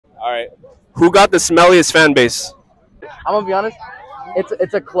All right. Who got the smelliest fan base? I'm gonna be honest.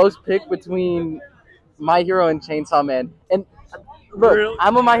 It's a close pick between My Hero and Chainsaw Man. And look, Really?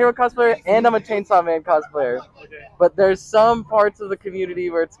 I'm a My Hero cosplayer and I'm a Chainsaw Man cosplayer. Okay. But there's some parts of the community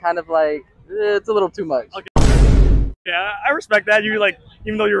where it's kind of like it's a little too much. Okay. Yeah, I respect that. You like,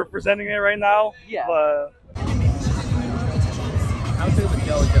 even though you're presenting it right now. Yeah. But I would say the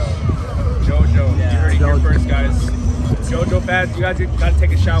JoJo. JoJo. Yeah. You heard it here first, guys. JoJo fans, you guys gotta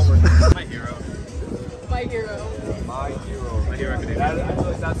take a shower. My hero. My hero. My hero. My hero academia. I feel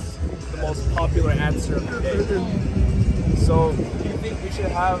like that's the most popular answer of the day. So, do you think we should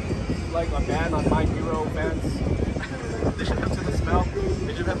have like a ban on My Hero fans? They should come to the smell.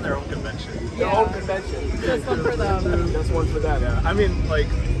 They should have their own convention. Yeah. Their own convention. Just one for them. Just one for them. Yeah. I mean, like,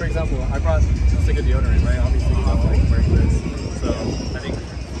 for example, I brought a stick of deodorant, right? Obviously, because I'm like wearing this. So, I think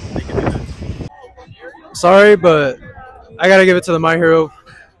they can do that. Sorry, but I gotta give it to the My Hero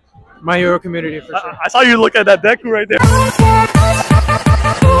community for sure. I saw you look at that Deku right there.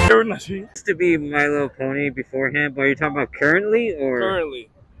 Used to be My Little Pony beforehand, but are you talking about currently or? Currently.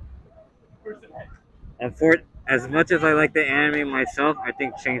 As much as I like the anime myself, I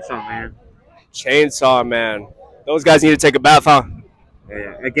think Chainsaw Man. Chainsaw Man. Those guys need to take a bath, huh?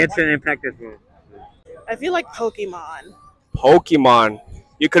 Yeah, against an impact as well. I feel like Pokemon. Pokemon.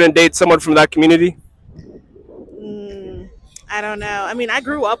 You couldn't date someone from that community? I don't know. I mean, I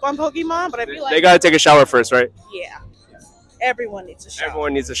grew up on Pokemon, but I feel like They gotta take a shower first, right? yeah, everyone needs a shower.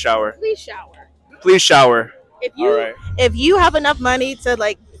 Everyone needs a shower. Please shower. Please shower. If you All right. if you have enough money to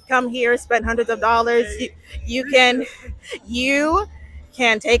like come here, spend hundreds of dollars, you can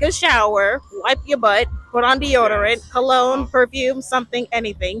take a shower, wipe your butt, put on deodorant, cologne, perfume, something,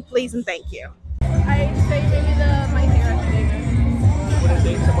 anything. Please and thank you. I say maybe the My Hero Academia. Wouldn't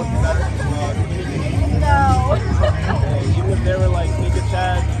date someone from that community? No. Even if they were like Nika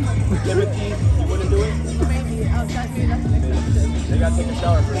Chad, Timothy, you wouldn't do it? Maybe. Oh, maybe that's an exception. They gotta take a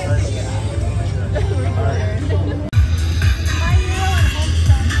shower first, right? My Hero and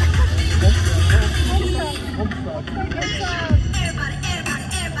Homestuck.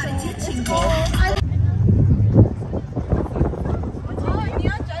 It's cool. Oh,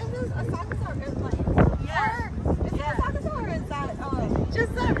 Neon Genesis? A Sakasaur is like. Yeah. Is it a Sakasaur or is that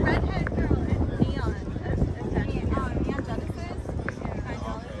just that redhead girl in Neon? Neon Genesis?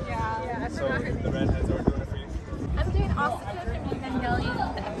 Yeah. So the redheads are doing it for you? I'm doing Asuka from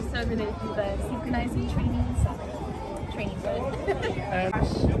Evangelion, the episode where they do the synchronizing training, so training good. I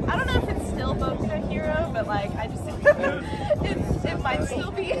don't know if it's still Boku no Hero, but like I just it might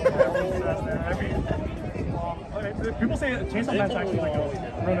still be. People say Chainsaw Man's actually like a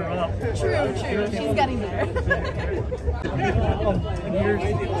runner-up. True. She's getting there. And here's,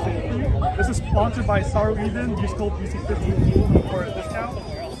 this is sponsored by Saru Eden. Use code BC15 for a discount.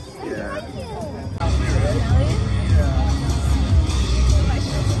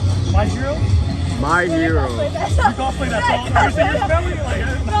 My Hero? My Hero. You cosplay that song. Are you saying you're smelly? Like,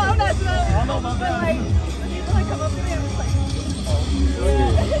 No, I'm not smelling. I don't know about But that. like, when people like come up to me, I'm just like,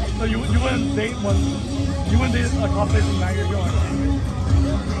 So you wouldn't date one? You wouldn't date a cosplay from My Hero?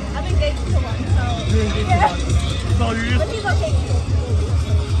 I'm engaged to one, so. You're engaged to one. So you're But just. he's okay too.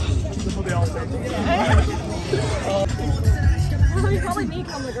 That's what they all say. He's probably me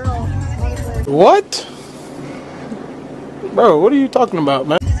from the girl, honestly. What? Bro, what are you talking about,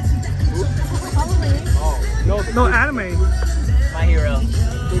 man? No anime. My Hero.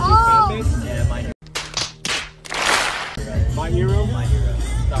 Oh! Yeah, My Hero. My Hero? My Hero.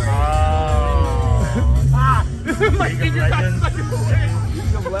 Sorry. This is my figure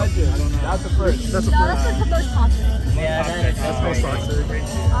Legend. That's the first. That's No, that's like the most toxic. Yeah, That's most toxic.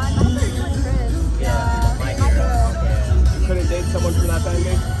 I'm pretty sure Chris. Yeah, My Hero. You couldn't date someone from that fan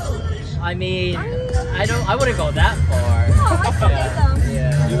base? I mean, I wouldn't go that far. No, I still hate them.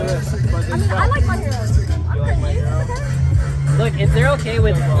 Yeah. I mean, I like My Hero. You like My Hero? Look, if they're okay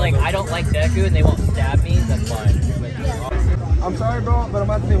with, like, I don't like Deku and they won't stab me, that's fine. I'm sorry, bro, but I'm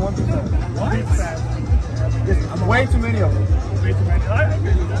about to say 1%. What? Way too many of them. Way too many.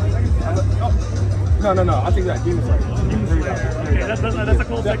 No. I think that Demon Slayer. Okay, that's a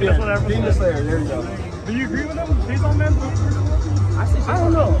cool second. That's what everyone Demon says. Slayer. There you go. Do you agree with them? Chainsaw Man? I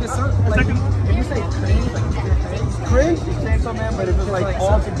don't know. If you say cringe, it's Chainsaw Man, but if it's like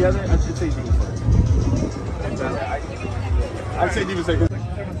all together, I should say Demon Slayer. I'd say Demon Slayer.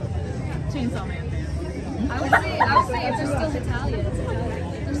 Chainsaw Man. I would say if they're still Italian.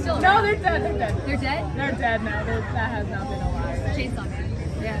 They're still No, they're dead. They're dead. They're dead? They're dead now. That has not been alive. Chainsaw Man.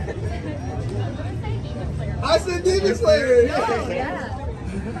 Yeah. I said Demon Slayer. Oh, yeah.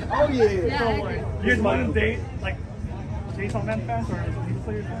 Oh yeah. Yeah, I agree. You guys want to date like Chainsaw Man fans or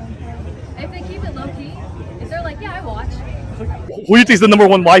Demon Slayer fan? If they keep it low key, if they're like, yeah, I watch. Who do you think is the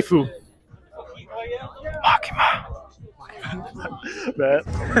 #1 waifu? Makima.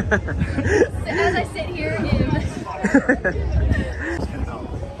 As I sit here in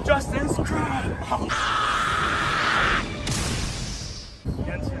Justin's Creed.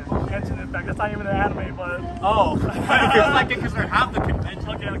 Genshin Impact. That's not even an anime, but Oh, I feel like it because they're half the convention.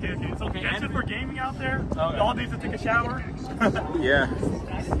 okay. So Genshin for gaming out there. Y'all need to take a shower. Yeah.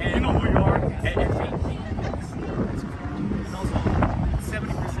 You know who you are. And also,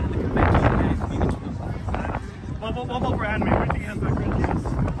 70% of the convention is Pikachu. What about for anime? What do you think has the cringiest?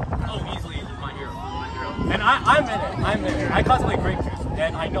 Oh, easily My Hero. And I'm in it. I cosplay Grape Juice,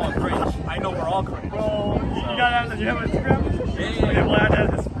 and I know I'm cringe. I know we're all cringe. Bro, you have Instagram? Yeah. Well, I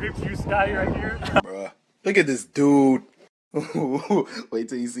have this grape juice guy right here. Bruh, look at this dude. Wait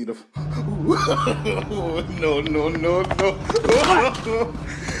till you see the. No.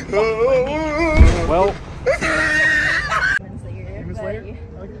 Well, Demon Slayer?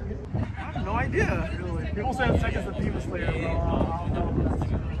 I have no idea. People say it's second to Demon Slayer, bro.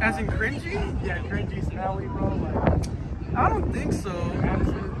 As in cringy? Yeah, cringy, smelly, bro. Like, I don't think so.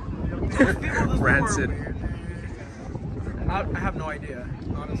 Rancid. I have no idea,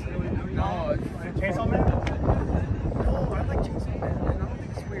 honestly. No, Chainsaw Man? No, I like Chainsaw Man. I don't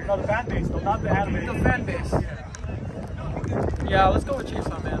think it's weird. No, the fan base, though, not the anime. The fan base. Yeah, let's go with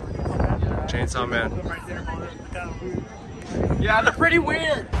Chainsaw Man. Chainsaw Man. Yeah, they're pretty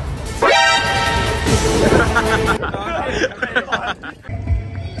weird.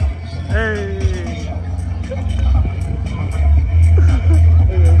 Hey.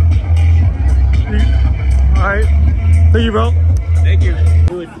 Alright. Thank you, bro. Thank you.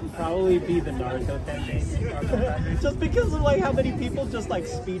 It would probably be the Naruto fan base. Just because of like how many people just like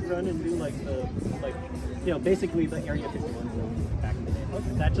speed run and do like the basically the Area 51 back in the day.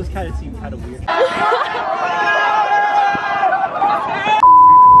 That just kind of seemed kind of weird.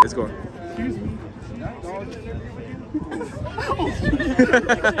 Let's go. Excuse me.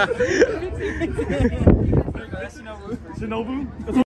 Shinobu?